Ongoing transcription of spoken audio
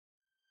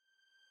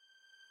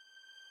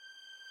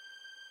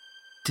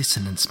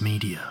Dissonance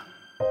Media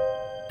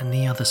and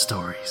the Other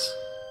Stories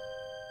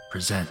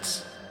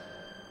presents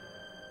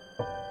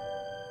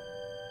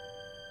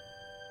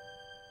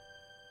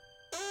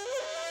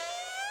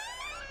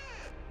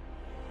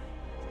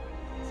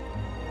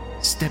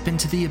Step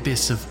into the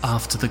abyss of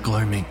After the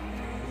Gloaming,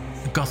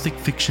 a gothic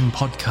fiction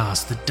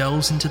podcast that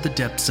delves into the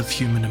depths of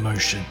human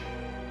emotion.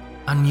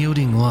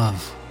 Unyielding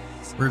love,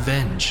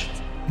 revenge,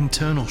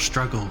 internal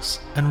struggles,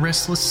 and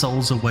restless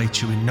souls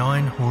await you in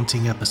 9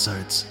 haunting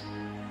episodes,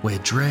 where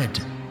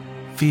dread,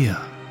 fear,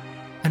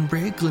 and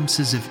rare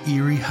glimpses of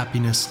eerie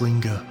happiness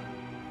linger.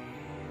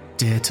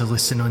 Dare to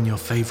listen on your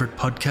favourite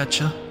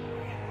podcatcher?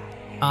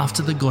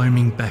 After the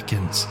Gloaming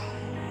beckons.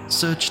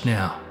 Search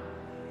now,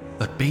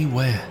 but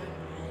beware.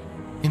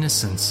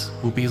 Innocence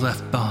will be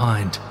left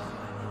behind.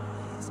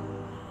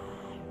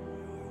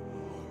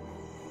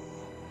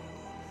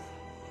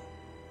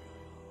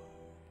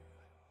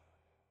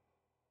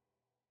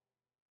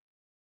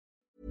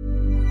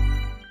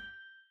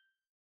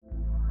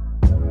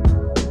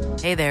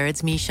 Hey there,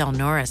 it's Michelle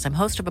Norris. I'm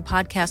host of a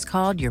podcast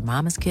called Your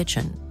Mama's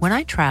Kitchen. When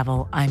I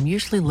travel, I'm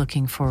usually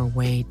looking for a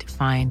way to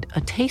find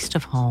a taste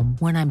of home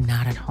when I'm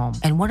not at home.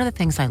 And one of the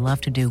things I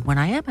love to do when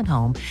I am at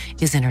home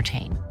is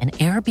entertain. And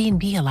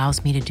Airbnb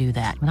allows me to do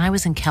that. When I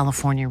was in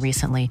California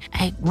recently,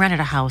 I rented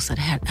a house that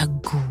had a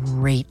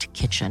great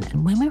kitchen.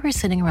 And when we were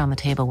sitting around the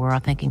table, we were all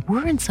thinking,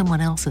 we're in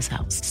someone else's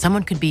house.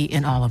 Someone could be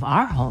in all of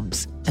our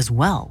homes as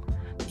well.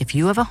 If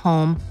you have a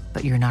home,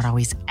 but you're not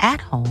always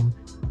at home,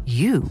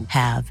 you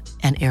have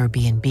an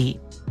Airbnb.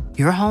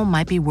 Your home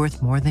might be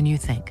worth more than you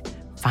think.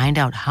 Find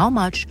out how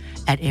much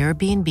at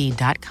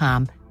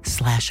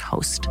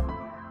airbnb.com/host.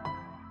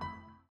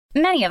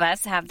 Many of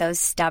us have those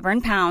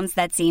stubborn pounds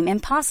that seem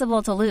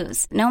impossible to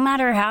lose, no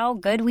matter how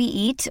good we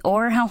eat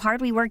or how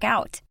hard we work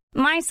out.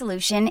 My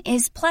solution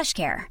is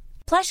PlushCare.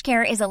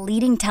 PlushCare is a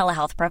leading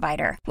telehealth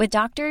provider with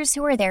doctors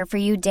who are there for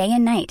you day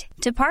and night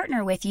to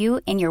partner with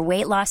you in your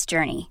weight loss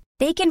journey.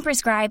 They can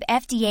prescribe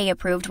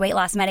FDA-approved weight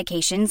loss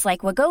medications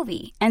like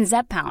Wegovy and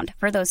Zepbound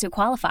for those who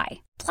qualify.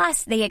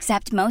 Plus, they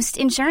accept most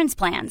insurance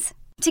plans.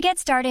 To get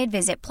started,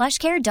 visit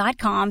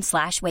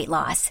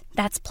plushcare.com/weightloss.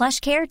 That's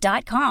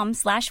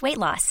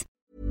plushcare.com/weightloss.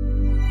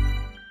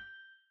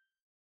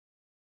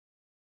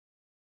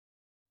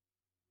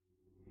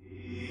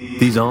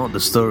 These aren't the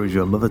stories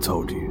your mother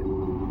told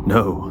you.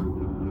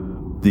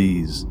 No,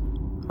 these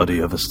are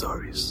the other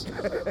stories.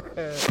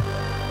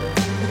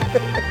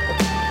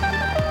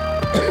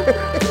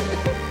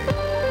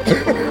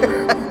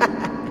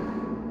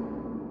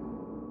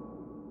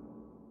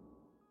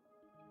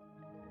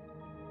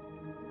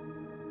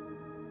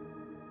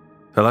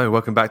 Hello,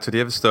 welcome back to The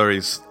Other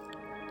Stories.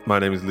 My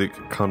name is Luke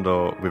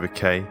Condor with a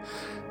K.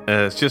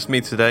 It's just me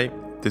today.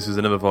 This is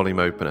another volume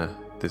opener.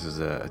 This is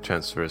a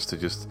chance for us to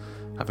just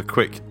have a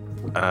quick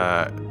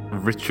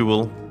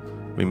ritual.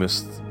 We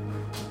must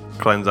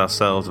cleanse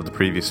ourselves of the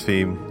previous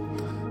theme,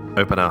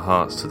 open our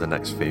hearts to the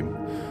next theme.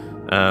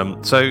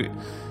 So,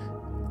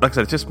 like I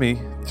said, just me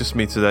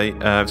today.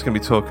 It's going to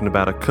be talking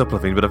about a couple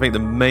of things, but I think the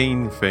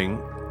main thing,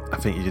 I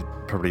think you're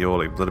probably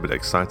all a little bit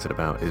excited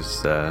about,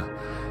 is the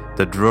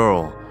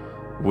draw.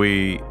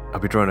 I'll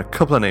be drawing a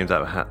couple of names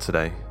out of a hat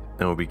today,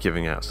 and we'll be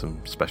giving out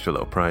some special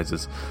little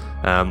prizes.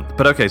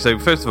 But okay, so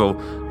first of all,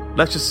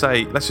 let's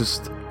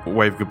just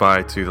wave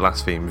goodbye to the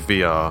last theme,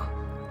 VR.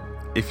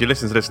 If you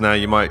listen to this now,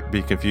 you might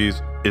be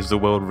confused. Is the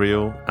world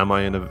real? Am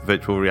I in a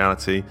virtual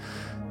reality?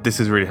 This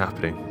is really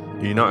happening.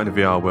 You're not in a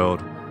VR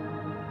world.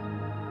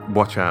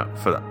 Watch out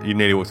for that. You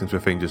nearly walked into a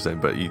thing just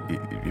then, but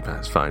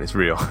it's fine. It's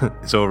real.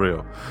 It's all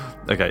real.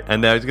 Okay, and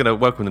now he's going to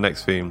welcome the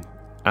next theme,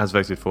 as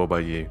voted for by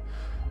you,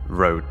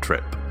 road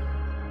trip.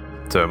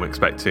 So I'm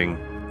expecting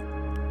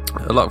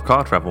a lot of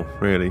car travel,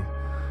 really.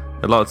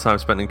 A lot of time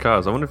spent in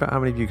cars. I wonder how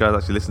many of you guys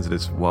actually listen to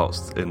this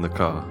whilst in the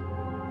car.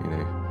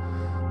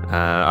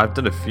 I've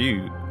done a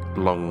few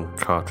long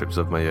car trips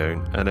of my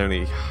own, and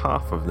only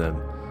half of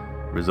them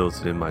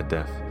resulted in my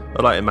death.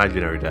 Or like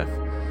imaginary death.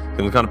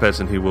 I'm the kind of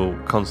person who will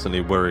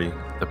constantly worry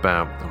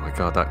about, oh my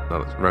god, that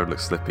road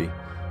looks slippy.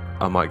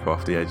 I might go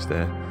off the edge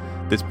there.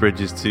 This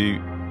bridge is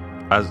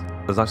I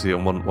was actually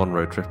on one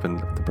road trip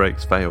and the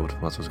brakes failed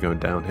whilst I was going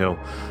downhill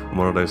on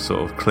one of those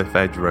sort of cliff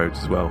edge roads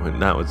as well, and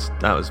that was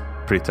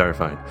pretty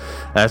terrifying.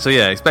 So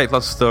yeah, expect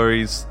lots of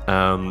stories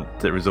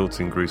that result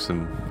in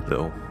gruesome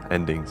little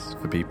endings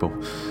for people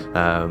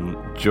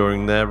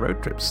during their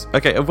road trips.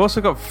 Okay, I've also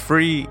got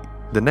the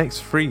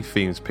next 3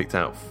 themes picked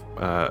out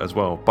as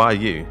well by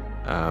you.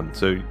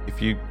 So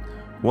if you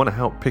want to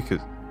help pick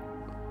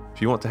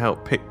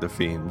the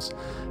themes,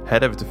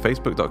 head over to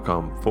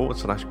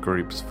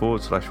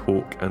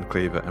facebook.com/groups/Hawk and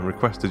Cleaver and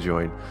request to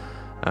join.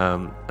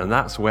 And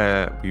that's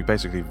where you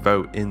basically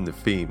vote in the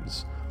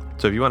themes.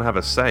 So if you want to have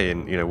a say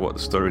in, what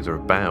the stories are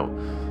about,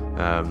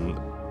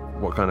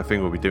 what kind of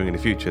thing we'll be doing in the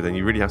future, then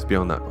you really have to be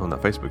on that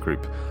Facebook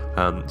group.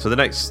 So the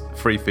next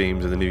 3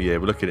 themes in the new year,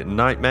 we're looking at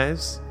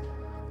nightmares.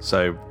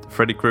 So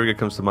Freddy Krueger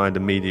comes to mind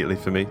immediately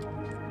for me.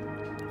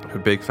 I'm a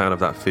big fan of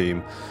that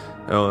theme.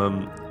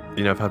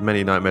 I've had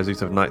many nightmares. I used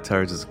to have night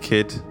terrors as a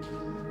kid.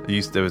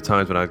 There were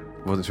times when I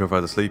wasn't sure if I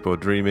was asleep or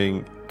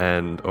dreaming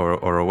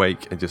or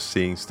awake and just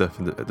seeing stuff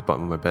at the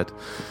bottom of my bed.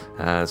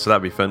 So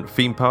that'd be fun.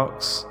 Theme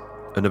parks,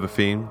 another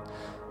theme.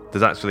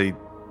 There's actually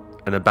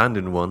an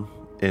abandoned one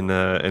in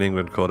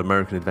England called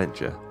American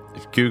Adventure.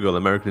 If you Google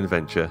American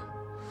Adventure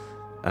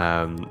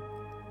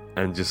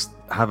and just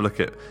have a look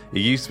at it,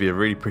 used to be a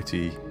really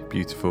pretty,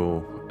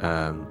 beautiful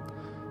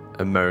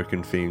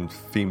American themed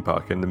theme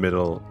park in the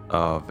middle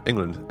of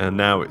England, and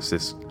now it's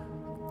this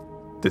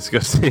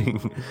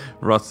disgusting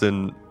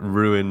rotten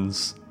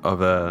ruins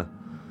of a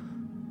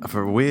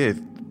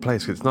weird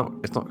place. It's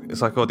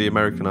like all the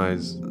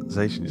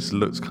Americanization just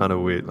looks kind of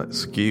weird, like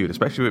skewed,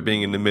 especially with it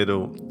being in the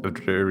middle of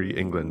dreary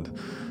England.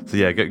 So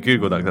yeah,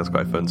 Google that, that's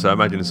quite fun. So I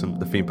imagine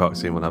the theme park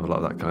scene will have a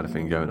lot of that kind of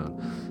thing going on.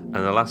 And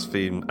the last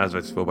theme, as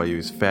voted for by you,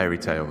 is fairy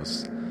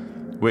tales,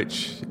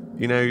 which,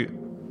 you know,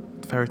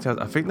 fairy tales,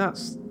 I think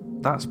that's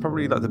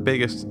probably like the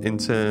biggest in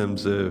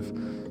terms of,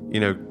 you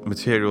know,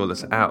 material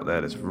that's out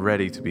there that's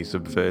ready to be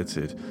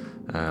subverted.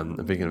 I'm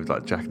thinking of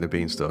like Jack and the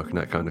Beanstalk and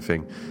that kind of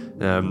thing.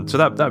 So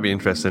that'd be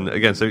interesting.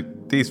 Again, so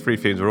these 3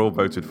 themes were all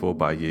voted for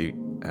by you,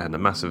 and a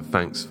massive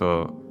thanks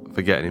for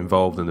getting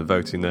involved in the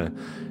voting there.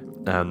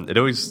 It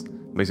always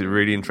makes it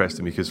really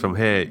interesting because from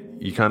here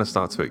you kind of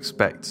start to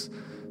expect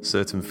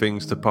certain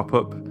things to pop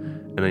up,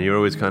 and then you're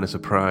always kind of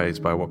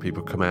surprised by what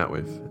people come out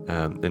with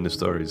in the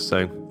stories.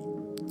 So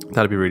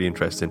that'd be really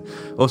interesting.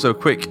 Also, a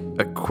quick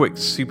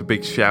super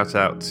big shout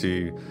out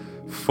to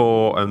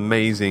 4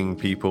 amazing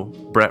people: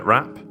 Brett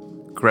Rapp,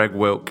 Greg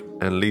Wilk,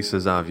 and Lisa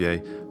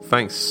Xavier.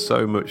 Thanks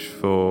so much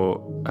for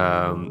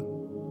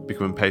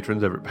becoming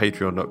patrons over at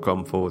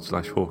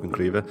patreon.com/Hawk and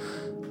Cleaver.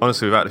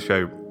 Honestly, without the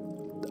show,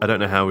 I don't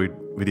know how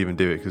we'd even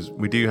do it, because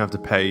we do have to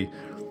pay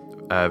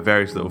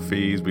various little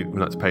fees. We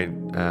like to pay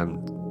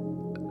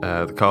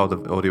Carl,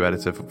 the audio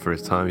editor, for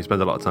his time. He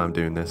spends a lot of time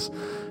doing this.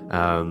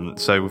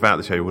 So without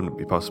the show, it wouldn't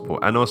be possible.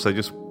 And also,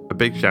 just a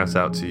big shout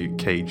out to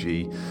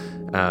KG.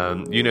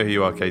 You know who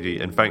you are, KG,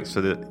 and thanks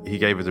for he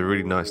gave us a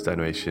really nice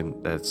donation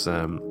that's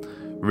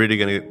really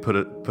going to put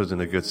us in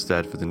a good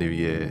stead for the new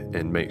year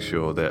and make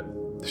sure that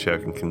the show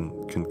can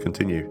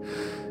continue.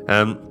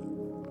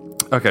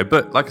 Okay,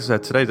 but like I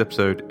said, today's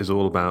episode is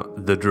all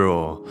about the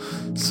draw.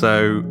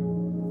 So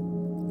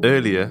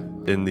earlier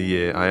in the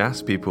year, I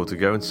asked people to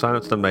go and sign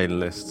up to the mailing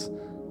list,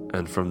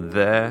 and from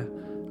there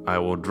I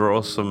will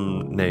draw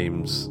some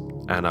names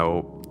and I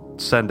will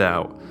send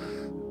out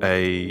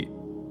a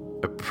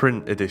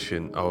print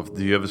edition of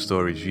the Other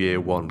Stories Year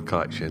 1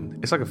 collection.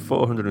 It's like a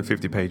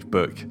 450-page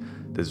book.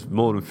 There's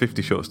more than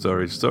 50 short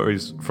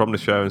stories from the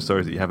show and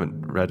stories that you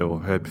haven't read or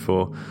heard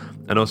before,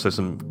 and also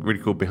some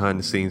really cool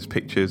behind-the-scenes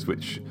pictures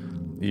which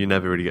you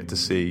never really get to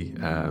see,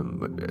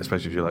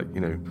 especially if you're like, you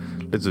know,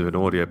 this is an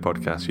audio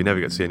podcast, you never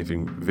get to see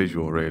anything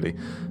visual really.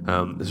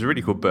 It's a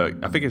really cool book.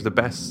 I think it's the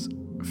best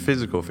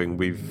physical thing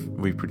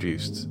we've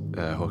produced,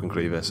 Hawk and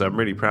Cleaver, so I'm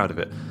really proud of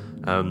it.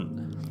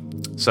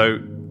 So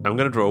I'm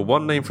going to draw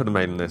 1 name from the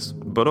mailing list,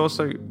 but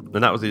also,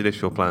 and that was the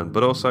initial plan,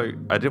 but also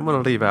I didn't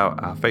want to leave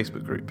out our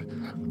Facebook group.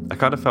 I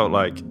kind of felt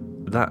like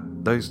that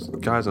those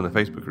guys on the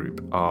Facebook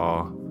group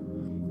are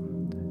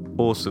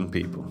awesome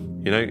people,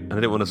 you know, and I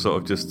didn't want to sort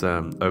of just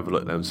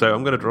overlook them. So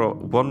I'm going to draw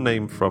 1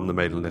 name from the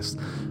mailing list,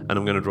 and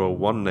I'm going to draw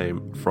 1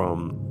 name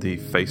from the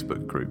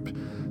Facebook group.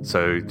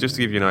 So just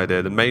to give you an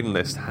idea, the mailing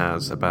list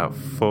has about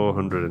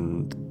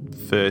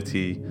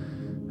 430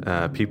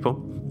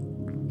 people.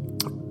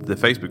 The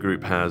Facebook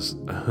group has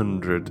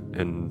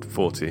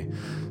 140.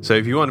 So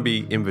if you want to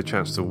be in the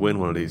chance to win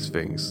one of these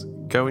things,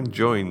 go and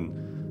join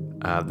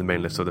the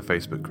mailing list of the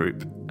Facebook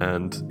group,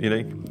 and, you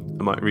know,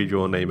 I might read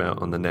your name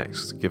out on the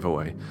next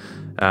giveaway.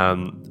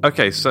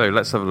 Okay, so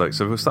let's have a look.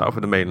 So we'll start off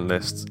with the mailing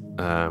list.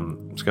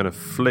 I'm just going to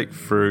flick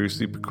through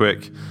super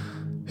quick.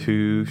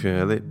 Who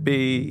shall it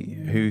be?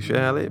 Who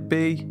shall it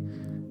be?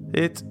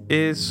 It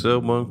is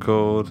someone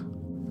called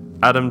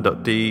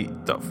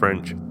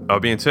Adam.D.French. I'll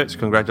be in touch.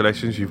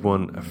 Congratulations, you've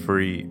won a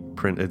free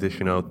print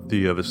edition of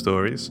The Other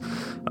Stories.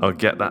 I'll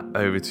get that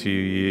over to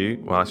you.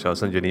 Well, actually, I'll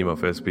send you an email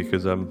first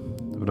because I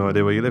have no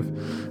idea where you live.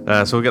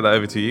 So we'll get that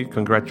over to you.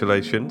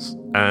 Congratulations.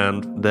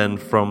 And then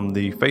from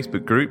the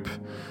Facebook group,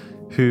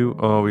 who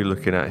are we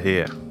looking at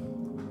here?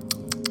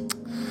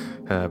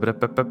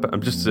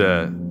 I'm just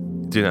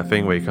doing that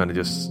thing where you kind of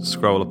just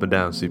scroll up and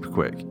down super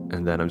quick,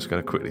 and then I'm just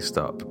going to quickly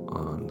stop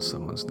on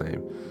someone's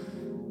name.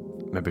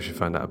 Maybe I should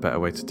find out a better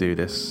way to do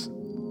this.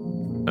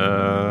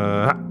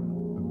 Brian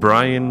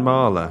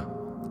Marler.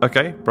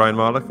 Okay, Brian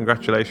Marler,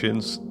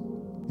 congratulations.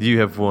 You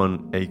have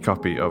won a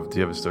copy of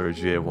The Other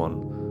Stories Year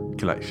 1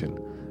 collection,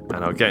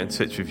 and I'll get in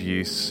touch with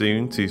you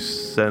soon to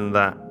send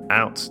that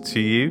out to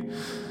you.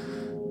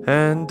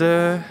 And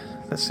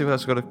let's see what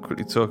else I've got to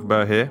quickly talk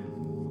about here.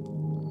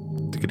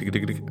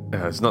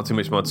 There's not too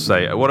much more to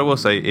say. What I will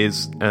say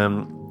is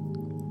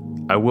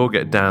I will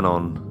get Dan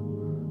on,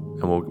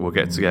 and we'll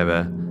get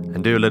together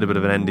and do a little bit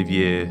of an end of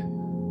year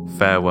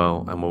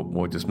farewell, and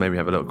we'll just maybe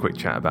have a little quick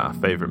chat about our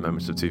favourite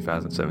moments of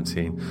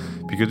 2017,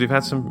 because we've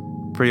had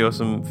some pretty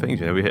awesome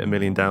things. You know, we hit 1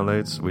 million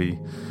downloads. We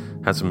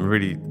had some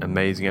really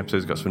amazing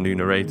episodes. Got some new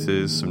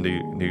narrators, some new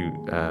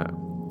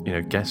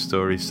guest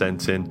stories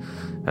sent in,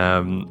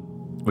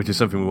 which is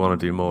something we want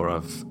to do more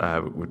of.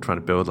 We're trying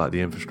to build like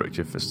the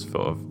infrastructure for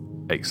sort of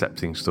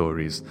accepting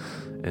stories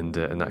and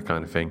that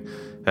kind of thing.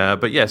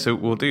 But yeah, so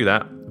we'll do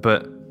that.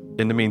 But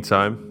in the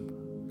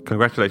meantime,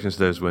 congratulations to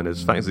those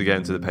winners. Thanks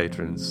again to the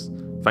patrons.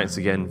 Thanks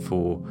again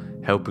for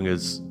helping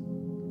us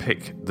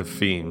pick the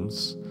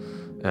themes,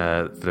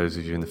 for those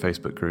of you in the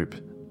Facebook group.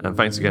 And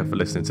thanks again for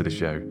listening to the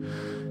show.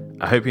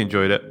 I hope you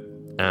enjoyed it,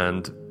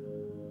 and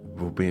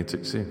we'll be in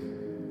touch soon.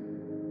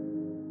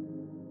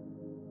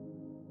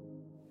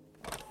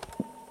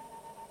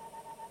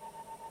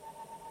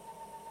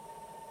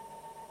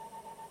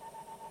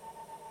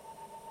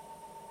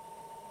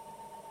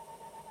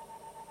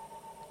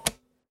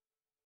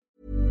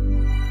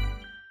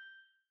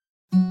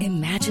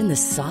 Imagine the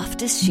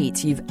softest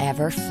sheets you've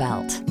ever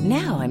felt.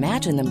 Now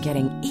imagine them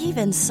getting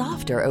even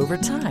softer over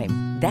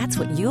time. That's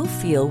what you'll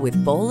feel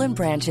with Boll &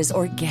 Branch's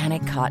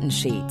organic cotton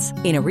sheets.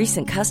 In a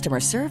recent customer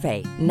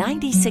survey,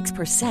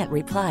 96%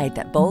 replied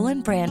that Boll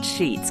 & Branch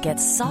sheets get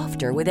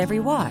softer with every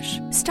wash.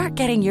 Start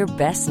getting your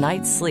best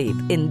night's sleep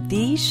in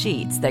these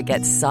sheets that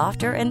get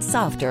softer and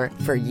softer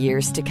for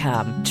years to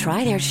come.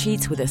 Try their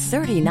sheets with a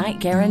 30-night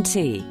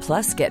guarantee.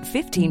 Plus, get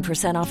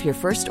 15% off your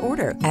first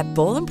order at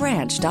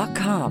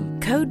bollandbranch.com.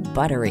 Code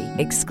BUTTERY.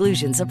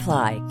 Exclusions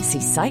apply.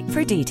 See site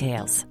for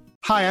details.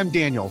 Hi, I'm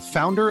Daniel,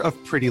 founder of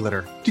Pretty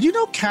Litter. Did you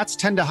know cats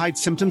tend to hide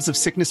symptoms of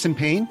sickness and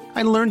pain?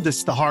 I learned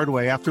this the hard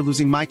way after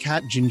losing my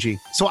cat, Gingy.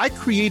 So I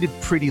created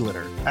Pretty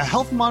Litter, a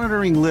health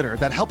monitoring litter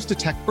that helps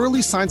detect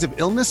early signs of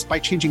illness by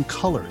changing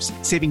colors,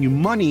 saving you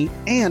money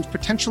and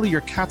potentially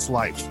your cat's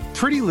life.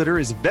 Pretty Litter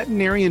is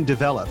veterinarian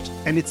developed,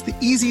 and it's the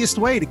easiest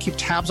way to keep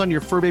tabs on your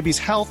fur baby's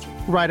health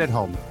right at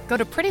home. Go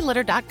to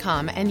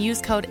prettylitter.com and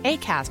use code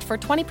ACAST for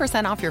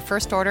 20% off your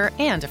first order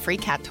and a free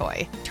cat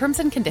toy. Terms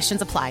and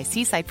conditions apply.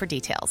 See site for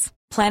details.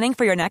 Planning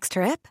for your next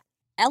trip?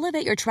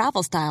 Elevate your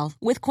travel style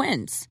with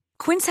Quince.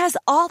 Quince has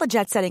all the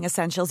jet-setting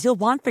essentials you'll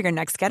want for your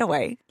next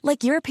getaway,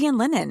 like European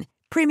linen,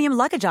 premium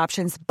luggage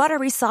options,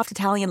 buttery soft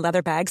Italian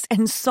leather bags,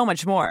 and so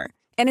much more.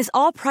 And is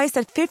all priced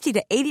at 50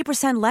 to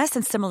 80% less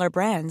than similar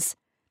brands.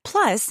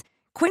 Plus,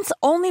 Quince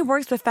only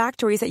works with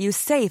factories that use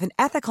safe and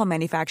ethical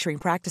manufacturing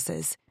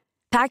practices.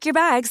 Pack your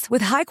bags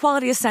with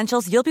high-quality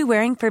essentials you'll be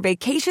wearing for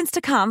vacations to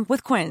come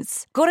with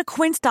Quince. Go to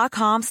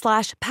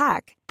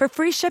quince.com/pack for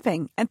free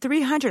shipping and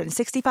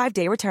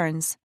 365-day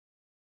returns.